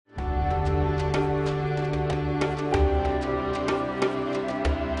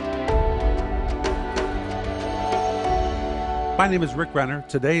My name is Rick Renner.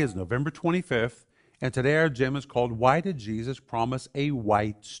 Today is November 25th, and today our gem is called Why Did Jesus Promise a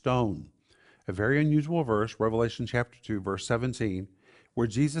White Stone? A very unusual verse, Revelation chapter 2, verse 17, where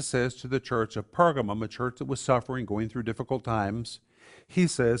Jesus says to the church of Pergamum, a church that was suffering, going through difficult times, he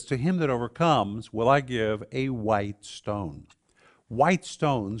says, "To him that overcomes will I give a white stone." White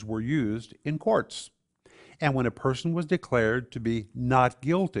stones were used in courts. And when a person was declared to be not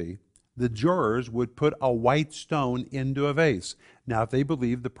guilty, the jurors would put a white stone into a vase. Now, if they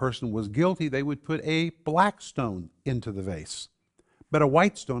believed the person was guilty, they would put a black stone into the vase. But a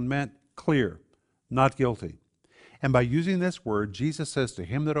white stone meant clear, not guilty. And by using this word, Jesus says to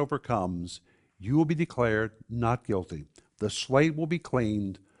him that overcomes, you will be declared not guilty. The slate will be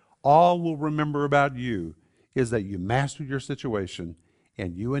cleaned. All we'll remember about you is that you mastered your situation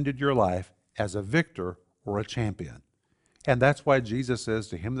and you ended your life as a victor or a champion. And that's why Jesus says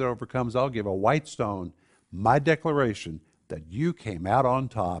to him that overcomes, I'll give a white stone, my declaration that you came out on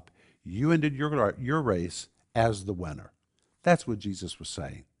top. You ended your race as the winner. That's what Jesus was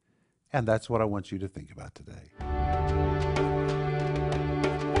saying. And that's what I want you to think about today.